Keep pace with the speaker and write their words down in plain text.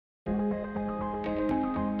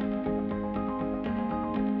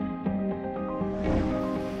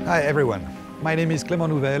Hi everyone, my name is Clément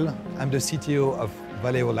Nouvel. I'm the CTO of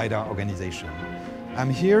Valeo LiDAR organization. I'm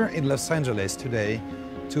here in Los Angeles today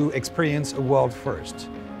to experience a world first,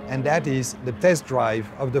 and that is the test drive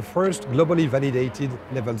of the first globally validated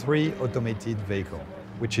Level 3 automated vehicle,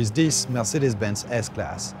 which is this Mercedes-Benz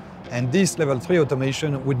S-Class. And this Level 3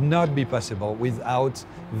 automation would not be possible without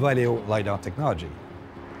Valeo LiDAR technology.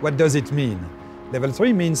 What does it mean? Level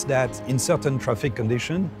 3 means that in certain traffic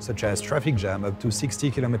conditions, such as traffic jam up to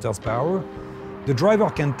 60 km/h, the driver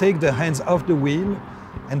can take the hands off the wheel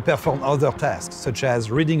and perform other tasks, such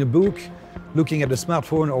as reading a book, looking at a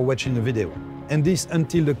smartphone, or watching a video. And this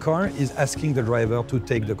until the car is asking the driver to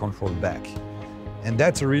take the control back. And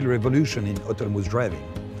that's a real revolution in autonomous driving.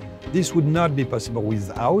 This would not be possible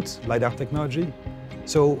without LiDAR technology.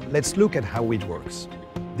 So let's look at how it works.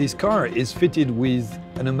 This car is fitted with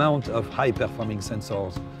an amount of high-performing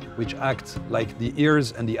sensors which act like the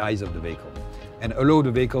ears and the eyes of the vehicle and allow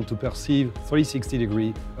the vehicle to perceive 360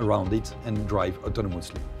 degrees around it and drive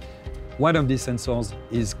autonomously. One of these sensors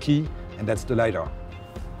is key, and that's the LiDAR.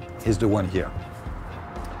 Is the one here.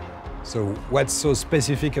 So what's so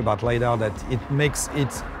specific about LiDAR that it makes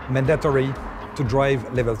it mandatory to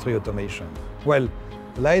drive Level 3 automation? Well,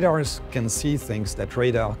 LiDARs can see things that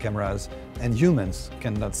radar cameras and humans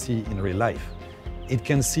cannot see in real life. It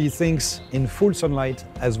can see things in full sunlight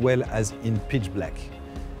as well as in pitch black.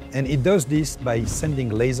 And it does this by sending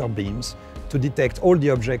laser beams to detect all the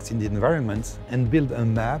objects in the environment and build a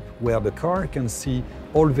map where the car can see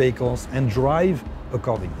all vehicles and drive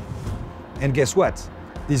accordingly. And guess what?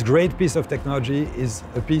 This great piece of technology is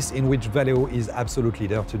a piece in which Valeo is absolutely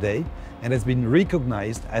there today and has been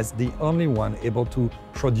recognized as the only one able to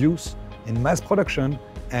produce in mass production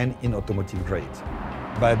and in automotive grade.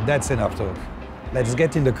 But that's enough talk. Let's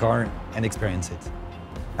get in the car and experience it.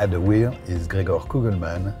 At the wheel is Gregor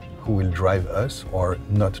Kugelmann, who will drive us or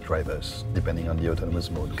not drive us, depending on the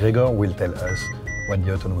autonomous mode. Gregor will tell us when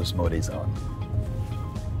the autonomous mode is on.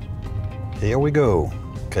 Here we go.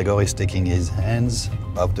 Gregor is taking his hands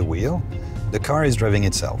off the wheel. The car is driving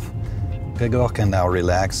itself. Gregor can now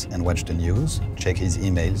relax and watch the news, check his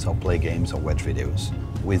emails or play games or watch videos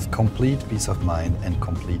with complete peace of mind and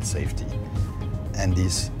complete safety. And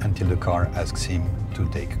this until the car asks him to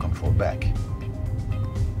take control back.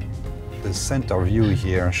 The center view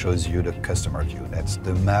here shows you the customer view. That's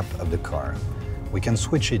the map of the car. We can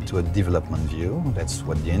switch it to a development view. That's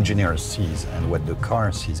what the engineer sees and what the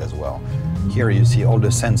car sees as well. Here you see all the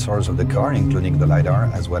sensors of the car, including the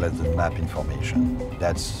LiDAR, as well as the map information.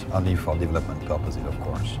 That's only for development purposes, of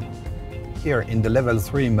course. Here in the Level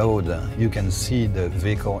 3 mode, you can see the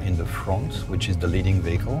vehicle in the front, which is the leading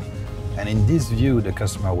vehicle. And in this view, the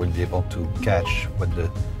customer will be able to catch what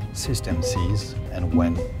the system sees and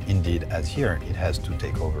when, indeed, as here, it has to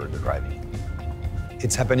take over the driving.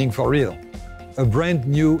 It's happening for real. A brand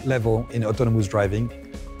new level in autonomous driving,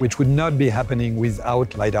 which would not be happening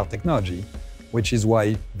without LiDAR technology, which is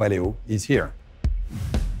why Valeo is here.